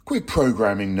Quick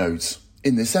programming note.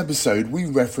 In this episode, we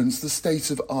reference the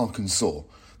state of Arkansas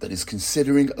that is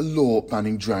considering a law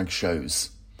banning drag shows.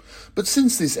 But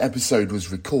since this episode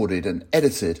was recorded and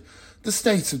edited, the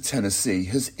state of Tennessee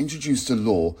has introduced a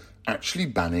law actually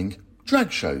banning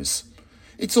drag shows.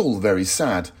 It's all very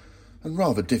sad and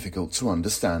rather difficult to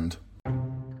understand.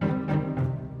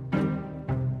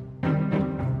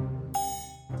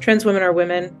 Trans women are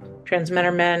women, trans men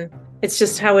are men. It's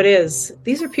just how it is.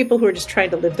 These are people who are just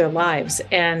trying to live their lives,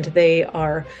 and they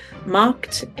are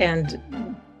mocked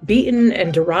and beaten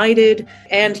and derided.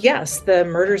 And yes, the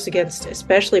murders against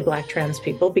especially Black trans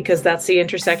people, because that's the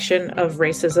intersection of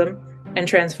racism and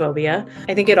transphobia.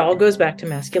 I think it all goes back to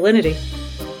masculinity.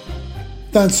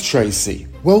 That's Tracy.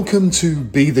 Welcome to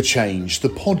Be the Change, the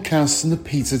podcast and the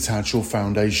Peter Tatchell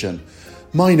Foundation.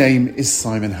 My name is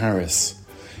Simon Harris.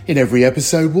 In every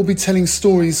episode, we'll be telling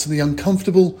stories from the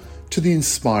uncomfortable to the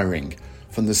inspiring,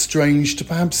 from the strange to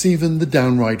perhaps even the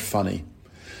downright funny.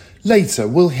 Later,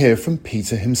 we'll hear from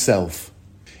Peter himself.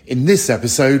 In this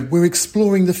episode, we're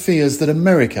exploring the fears that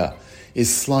America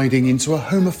is sliding into a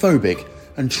homophobic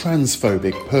and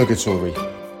transphobic purgatory.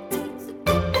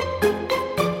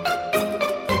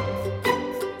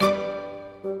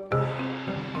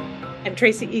 I'm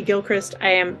Tracy E Gilchrist.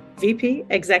 I am VP,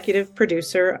 Executive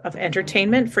Producer of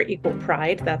Entertainment for Equal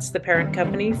Pride. That's the parent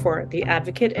company for The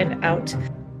Advocate and Out.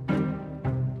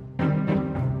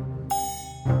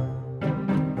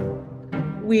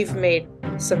 We've made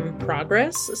some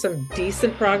progress, some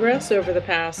decent progress over the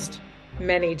past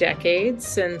many decades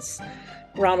since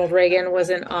Ronald Reagan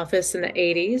was in office in the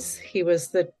 80s. He was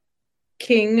the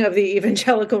king of the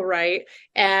evangelical right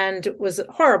and was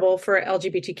horrible for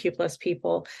LGBTQ plus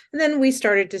people. And then we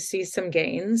started to see some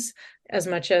gains, as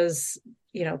much as,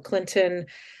 Clinton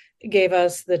gave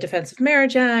us the Defense of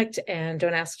Marriage Act and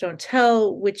Don't Ask, Don't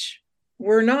Tell, which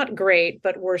were not great,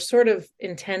 but were sort of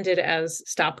intended as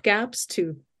stopgaps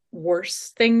to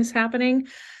worse things happening.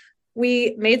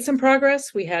 We made some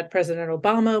progress. We had President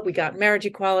Obama. We got marriage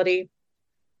equality.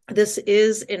 This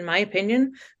is, in my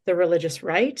opinion, the religious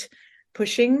right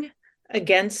pushing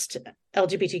against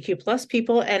LGBTQ plus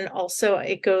people. And also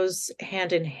it goes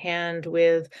hand in hand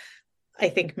with, I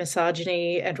think,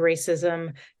 misogyny and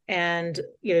racism. And,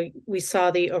 we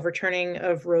saw the overturning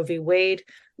of Roe v. Wade,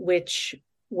 which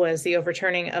was the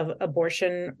overturning of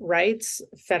abortion rights,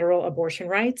 federal abortion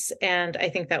rights. And I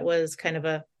think that was kind of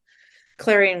a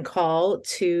clarion call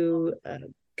to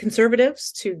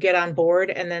conservatives to get on board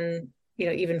and then,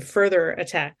 even further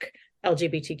attack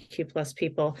LGBTQ plus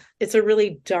people. It's a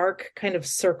really dark kind of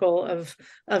circle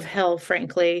of hell,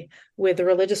 frankly, with the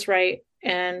religious right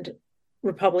and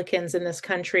Republicans in this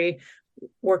country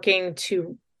working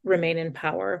to remain in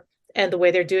power. And the way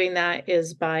they're doing that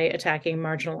is by attacking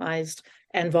marginalized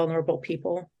and vulnerable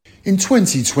people. In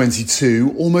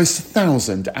 2022, almost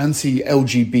 1,000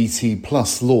 anti-LGBT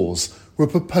plus laws were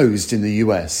proposed in the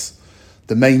US.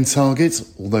 The main target,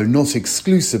 although not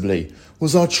exclusively,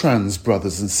 was our trans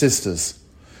brothers and sisters.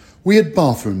 We had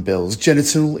bathroom bills,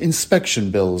 genital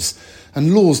inspection bills,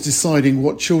 and laws deciding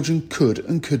what children could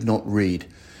and could not read.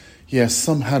 Yes,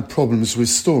 some had problems with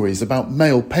stories about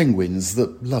male penguins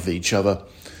that love each other.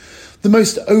 The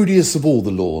most odious of all the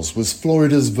laws was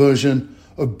Florida's version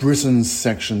of Britain's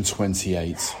Section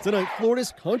 28. Tonight,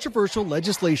 Florida's controversial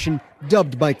legislation,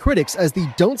 dubbed by critics as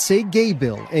the Don't Say Gay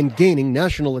bill and gaining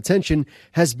national attention,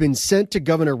 has been sent to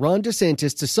Governor Ron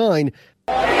DeSantis to sign.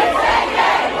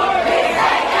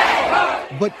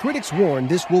 But critics warn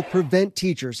this will prevent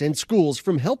teachers and schools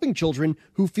from helping children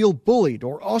who feel bullied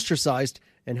or ostracized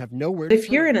and have nowhere to turn. If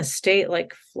you're in a state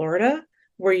like Florida,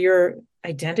 where your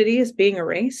identity is being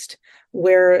erased,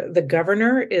 where the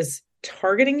governor is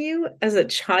targeting you as a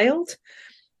child,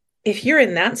 if you're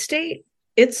in that state,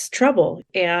 it's trouble.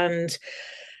 And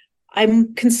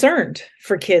I'm concerned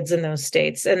for kids in those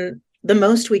states. And the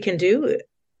most we can do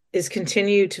is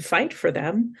continue to fight for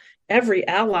them. Every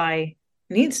ally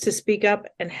needs to speak up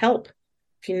and help.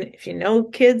 If you know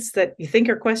kids that you think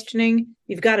are questioning,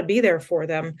 you've got to be there for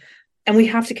them. And we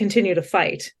have to continue to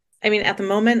fight. I mean, at the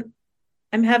moment,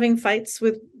 I'm having fights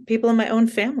with people in my own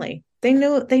family. They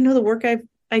know the work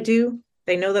I do.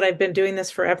 They know that I've been doing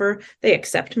this forever. They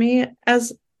accept me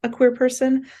as a queer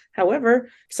person. However,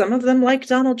 some of them like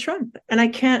Donald Trump. And I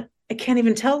can't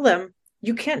even tell them,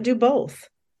 you can't do both,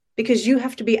 because you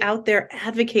have to be out there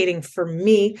advocating for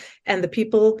me and the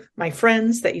people, my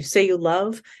friends that you say you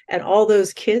love, and all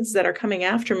those kids that are coming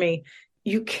after me.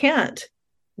 You can't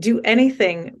do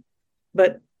anything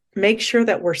but make sure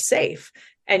that we're safe.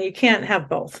 And you can't have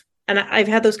both. And I've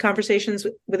had those conversations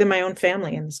within my own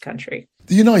family in this country.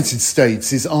 The United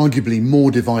States is arguably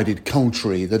more divided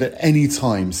culturally than at any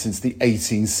time since the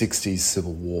 1860s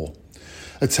Civil War.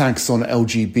 Attacks on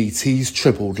LGBTs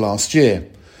tripled last year.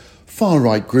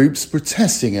 Far-right groups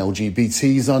protesting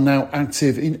LGBTs are now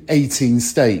active in 18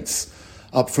 states,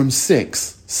 up from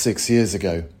 6 years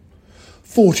ago.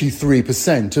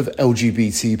 43% of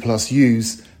LGBT plus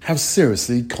youths have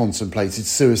seriously contemplated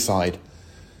suicide.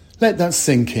 Let that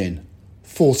sink in.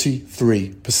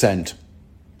 43%.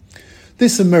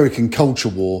 This American culture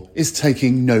war is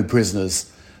taking no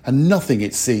prisoners, and nothing,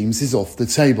 it seems, is off the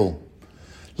table.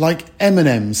 Like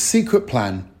Eminem's secret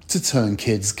plan to turn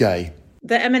kids gay.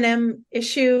 The Eminem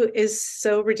issue is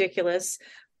so ridiculous.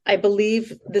 I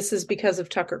believe this is because of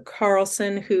Tucker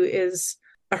Carlson, who is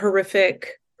a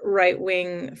horrific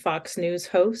right-wing Fox News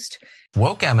host.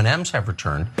 Woke M&Ms have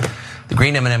returned. The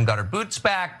green M&M got her boots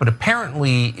back, but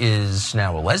apparently is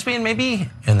now a lesbian, maybe.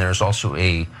 And there's also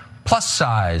a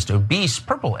plus-sized, obese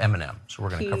purple M&M. So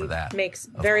we're going to cover that. Makes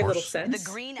very little sense.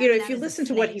 If you listen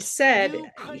to what he said,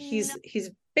 he's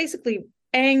basically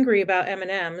angry about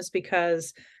M&Ms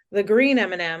because the green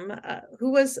M&M,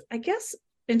 who was, I guess,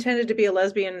 intended to be a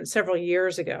lesbian several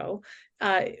years ago,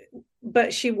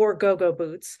 but she wore go-go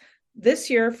boots. This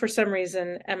year, for some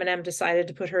reason, Eminem decided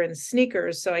to put her in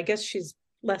sneakers, so I guess she's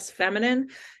less feminine.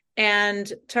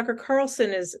 And Tucker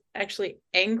Carlson is actually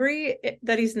angry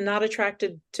that he's not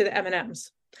attracted to the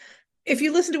M&Ms. If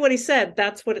you listen to what he said,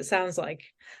 that's what it sounds like.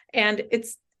 And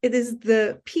it is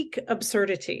the peak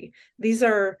absurdity. These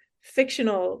are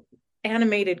fictional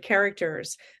animated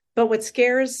characters. But what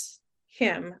scares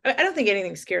him, I don't think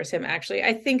anything scares him, actually.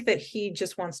 I think that he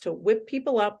just wants to whip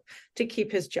people up to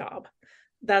keep his job.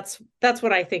 That's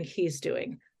what I think he's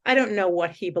doing. I don't know what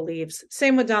he believes.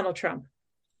 Same with Donald Trump.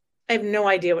 I have no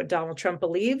idea what Donald Trump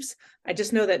believes. I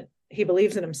just know that he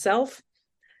believes in himself,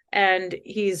 and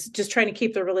he's just trying to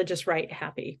keep the religious right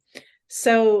happy.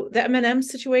 So the M&M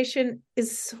situation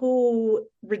is so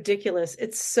ridiculous.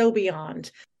 It's so beyond.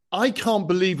 I can't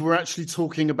believe we're actually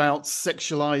talking about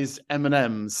sexualized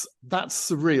M&Ms.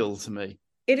 That's surreal to me.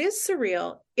 It is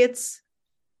surreal. It's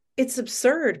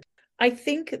absurd. I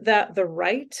think that the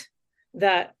right,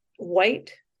 that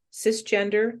white,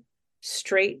 cisgender,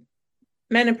 straight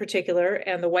men in particular,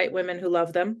 and the white women who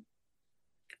love them,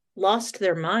 lost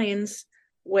their minds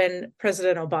when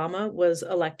President Obama was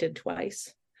elected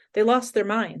twice. They lost their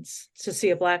minds to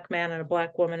see a black man and a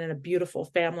black woman and a beautiful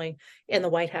family in the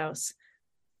White House.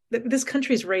 This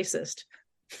country's racist.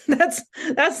 That's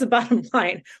the bottom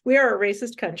line. We are a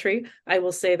racist country. I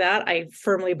will say that. I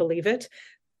firmly believe it.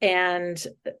 And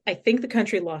I think the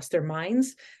country lost their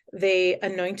minds. They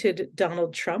anointed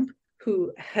Donald Trump,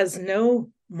 who has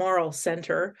no moral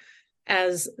center,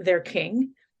 as their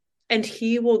king, and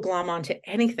he will glom onto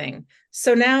anything.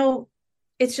 So now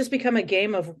it's just become a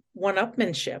game of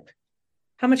one-upmanship.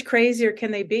 How much crazier can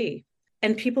they be?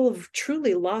 And people have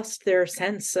truly lost their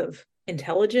sense of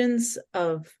intelligence,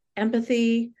 of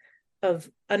empathy, of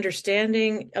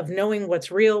understanding, of knowing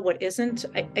what's real, what isn't.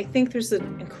 I think there's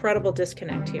an incredible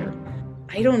disconnect here.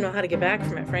 I don't know how to get back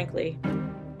from it, frankly.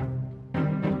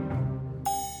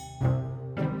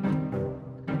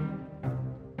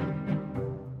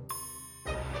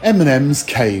 M&M's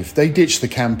caved, they ditched the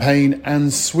campaign,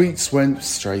 and sweets went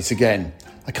straight again.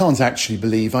 I can't actually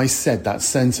believe I said that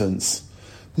sentence.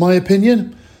 My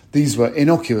opinion? These were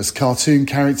innocuous cartoon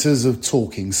characters of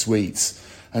talking sweets,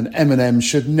 and M&M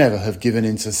should never have given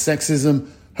in to sexism,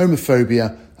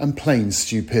 homophobia, and plain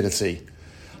stupidity.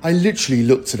 I literally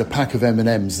looked at a pack of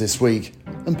M&Ms this week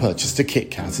and purchased a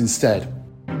Kit Kat instead.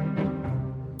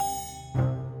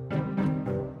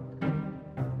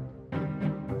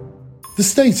 The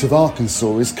state of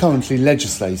Arkansas is currently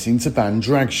legislating to ban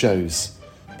drag shows.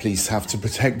 Police have to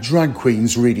protect drag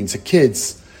queens reading to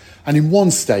kids, and in one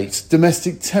state,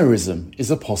 domestic terrorism is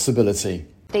a possibility.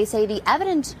 They say the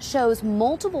evidence shows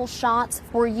multiple shots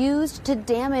were used to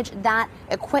damage that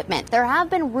equipment. There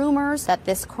have been rumors that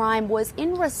this crime was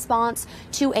in response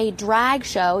to a drag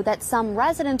show that some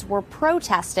residents were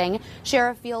protesting.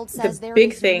 Sheriff Field says the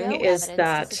big thing is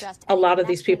that a lot of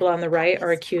these people on the right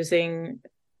are accusing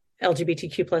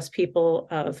LGBTQ plus people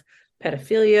of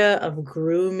pedophilia, of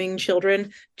grooming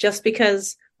children, just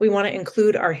because we want to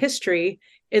include our history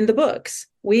in the books.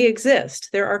 We exist.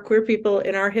 There are queer people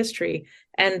in our history,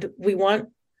 and we want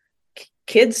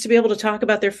kids to be able to talk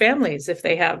about their families if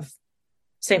they have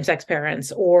same-sex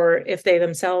parents or if they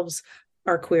themselves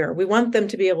are queer. We want them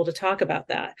to be able to talk about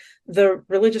that. The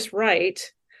religious right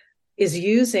is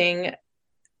using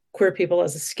queer people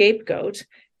as a scapegoat,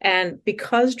 and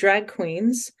because drag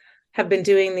queens have been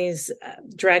doing these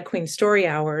drag queen story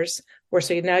hours where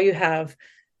so now you have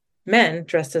men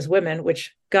dressed as women,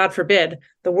 which God forbid,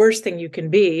 the worst thing you can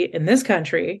be in this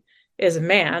country is a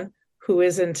man who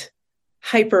isn't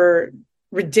hyper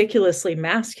ridiculously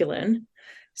masculine.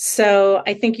 So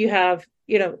I think you have,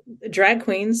 drag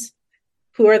queens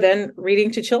who are then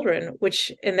reading to children,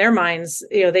 which in their minds,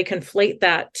 they conflate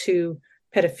that to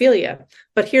pedophilia.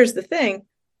 But here's the thing.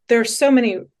 There are so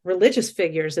many religious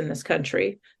figures in this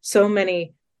country, so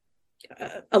many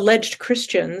alleged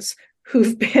Christians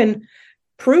who've been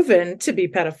proven to be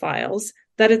pedophiles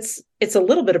that it's a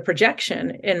little bit of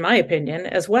projection, in my opinion,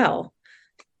 as well.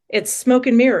 It's smoke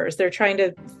and mirrors. They're trying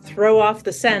to throw off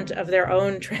the scent of their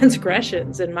own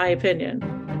transgressions, in my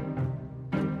opinion.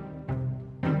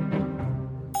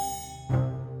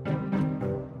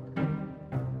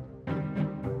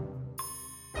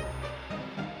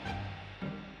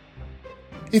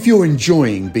 If you're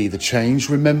enjoying Be the Change,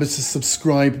 remember to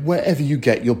subscribe wherever you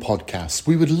get your podcasts.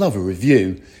 We would love a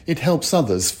review. It helps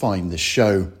others find the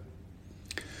show.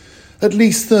 At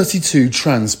least 32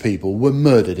 trans people were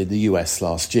murdered in the US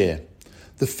last year.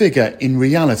 The figure, in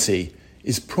reality,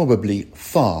 is probably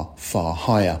far, far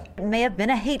higher. It may have been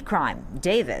a hate crime.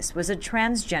 Davis was a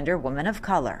transgender woman of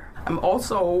color. I'm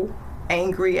also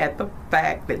angry at the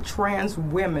fact that trans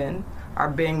women are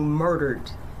being murdered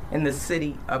in the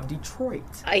city of Detroit.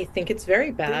 I think it's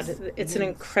very bad. This is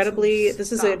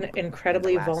an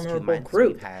incredibly vulnerable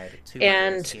group.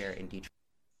 And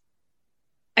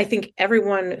I think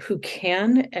everyone who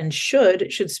can and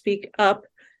should speak up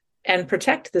and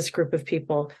protect this group of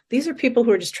people. These are people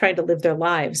who are just trying to live their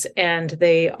lives, and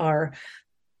they are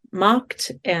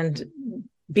mocked and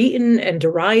beaten and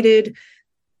derided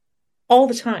all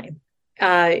the time.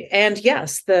 And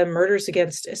yes, the murders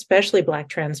against especially Black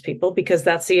trans people, because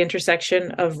that's the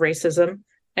intersection of racism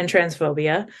and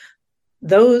transphobia,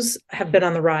 those have been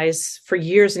on the rise for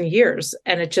years and years.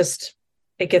 And it gets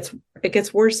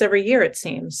worse every year, it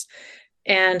seems.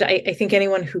 And I think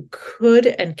anyone who could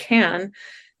and can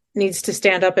needs to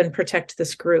stand up and protect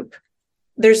this group.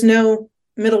 There's no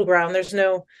middle ground. There's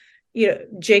no,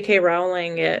 J.K.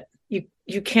 Rowling.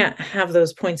 You can't have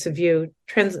those points of view.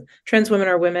 Trans women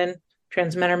are women.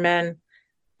 Trans men are men.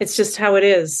 It's just how it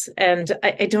is. And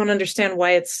I don't understand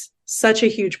why it's such a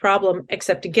huge problem,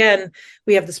 except again,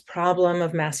 we have this problem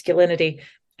of masculinity.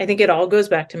 I think it all goes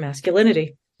back to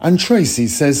masculinity. And Tracy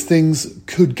says things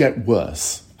could get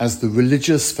worse as the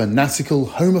religious, fanatical,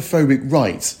 homophobic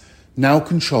right now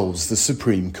controls the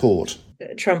Supreme Court.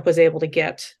 Trump was able to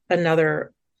get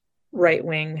another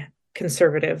right-wing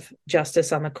conservative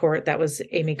justice on the court. That was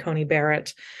Amy Coney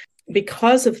Barrett.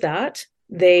 Because of that,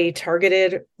 they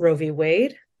targeted Roe v.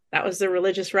 Wade. That was the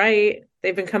religious right.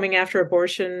 They've been coming after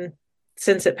abortion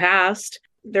since it passed.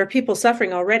 There are people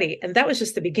suffering already. And that was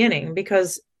just the beginning,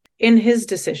 because in his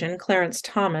decision, Clarence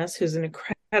Thomas, who's an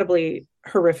incredibly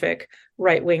horrific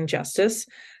right-wing justice,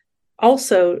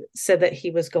 also said that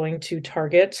he was going to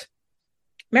target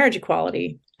marriage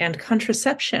equality and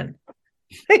contraception.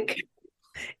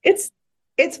 It's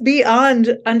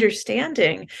beyond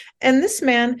understanding. And this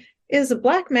man is a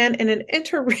Black man in an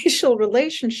interracial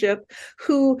relationship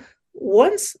who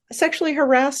once sexually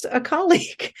harassed a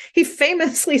colleague. He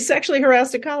famously sexually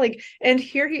harassed a colleague. And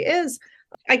here he is.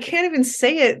 I can't even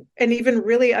say it and even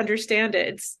really understand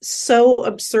it. It's so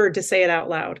absurd to say it out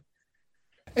loud.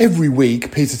 Every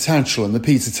week, Peter Tatchell and the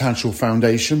Peter Tatchell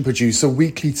Foundation produce a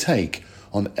weekly take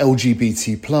on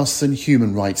LGBT plus and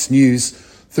human rights news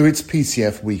through its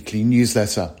PTF weekly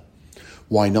newsletter.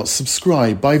 Why not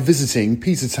subscribe by visiting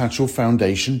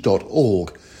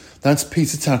petertatchellfoundation.org. That's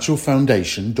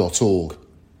petertatchellfoundation.org.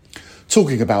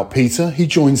 Talking about Peter, he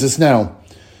joins us now.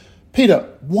 Peter,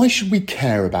 why should we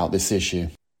care about this issue?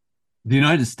 The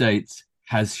United States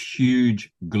has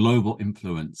huge global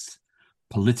influence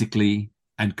politically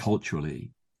and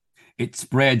culturally. It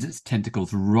spreads its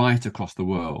tentacles right across the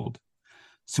world.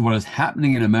 So what is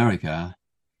happening in America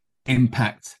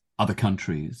impacts other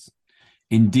countries.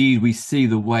 Indeed, we see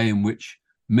the way in which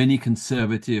many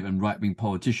conservative and right-wing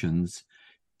politicians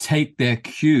take their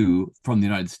cue from the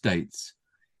United States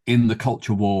in the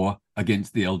culture war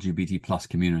against the LGBT plus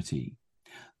community.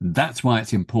 That's why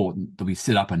it's important that we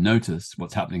sit up and notice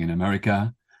what's happening in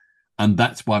America. And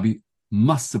that's why we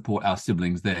must support our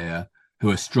siblings there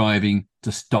who are striving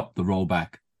to stop the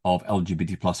rollback of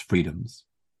LGBT plus freedoms.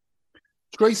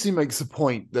 Tracy makes a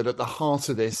point that at the heart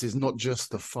of this is not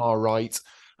just the far right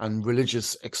and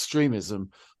religious extremism,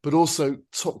 but also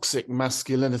toxic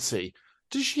masculinity.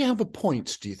 Does she have a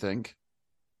point, do you think?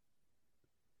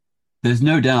 There's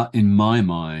no doubt in my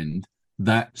mind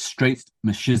that straight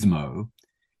machismo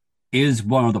is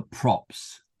one of the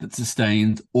props that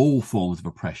sustains all forms of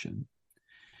oppression.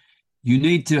 You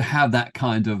need to have that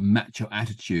kind of macho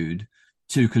attitude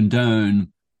to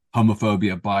condone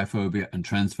homophobia, biphobia, and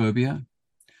transphobia,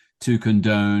 to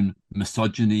condone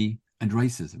misogyny and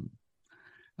racism.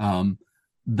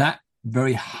 That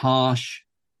very harsh,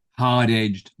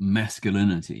 hard-edged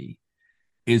masculinity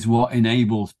is what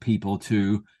enables people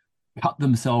to cut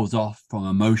themselves off from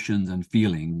emotions and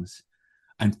feelings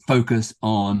and focus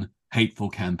on hateful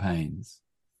campaigns.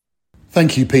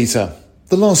 Thank you, Peter.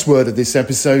 The last word of this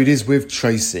episode is with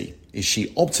Tracy. Is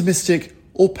she optimistic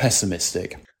or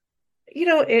pessimistic? You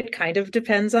know, it kind of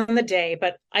depends on the day,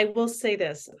 but I will say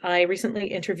this. I recently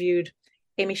interviewed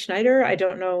Amy Schneider. I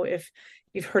don't know if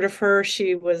you've heard of her.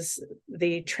 She was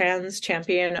the trans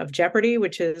champion of Jeopardy,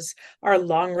 which is our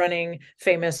long-running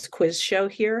famous quiz show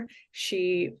here.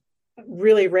 She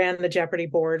really ran the Jeopardy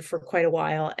board for quite a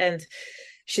while, and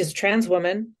she's a trans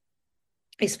woman.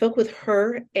 I spoke with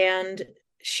her, and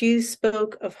she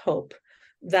spoke of hope,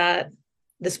 that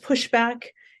this pushback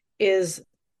is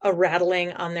a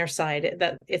rattling on their side,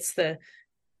 that it's the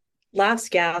last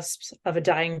gasps of a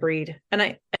dying breed. And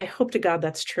I hope to God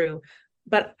that's true.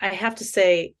 But I have to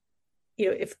say, you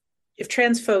know, if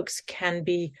trans folks can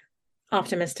be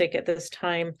optimistic at this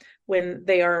time when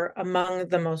they are among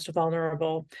the most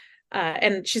vulnerable,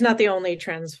 and she's not the only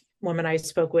trans woman I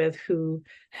spoke with who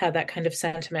had that kind of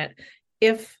sentiment.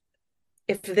 If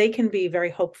they can be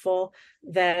very hopeful,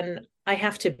 then I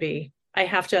have to be. I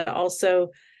have to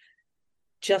also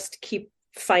just keep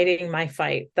fighting my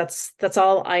fight. That's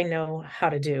all I know how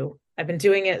to do. I've been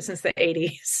doing it since the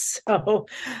 80s. So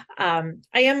I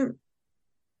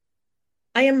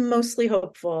am mostly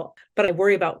hopeful, but I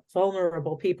worry about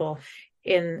vulnerable people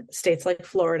in states like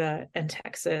Florida and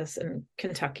Texas and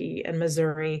Kentucky and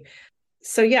Missouri.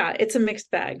 So yeah, it's a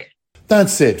mixed bag.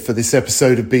 That's it for this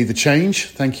episode of Be the Change.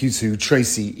 Thank you to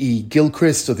Tracy E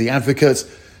Gilchrist of The Advocate,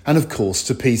 and of course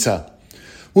to Peter.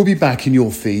 We'll be back in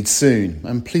your feed soon,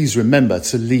 and please remember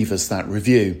to leave us that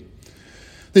review.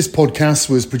 This podcast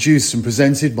was produced and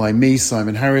presented by me,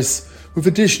 Simon Harris, with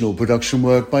additional production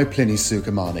work by Pliny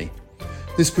Sukamani.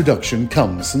 This production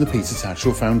comes from the Peter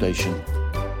Tatchell Foundation.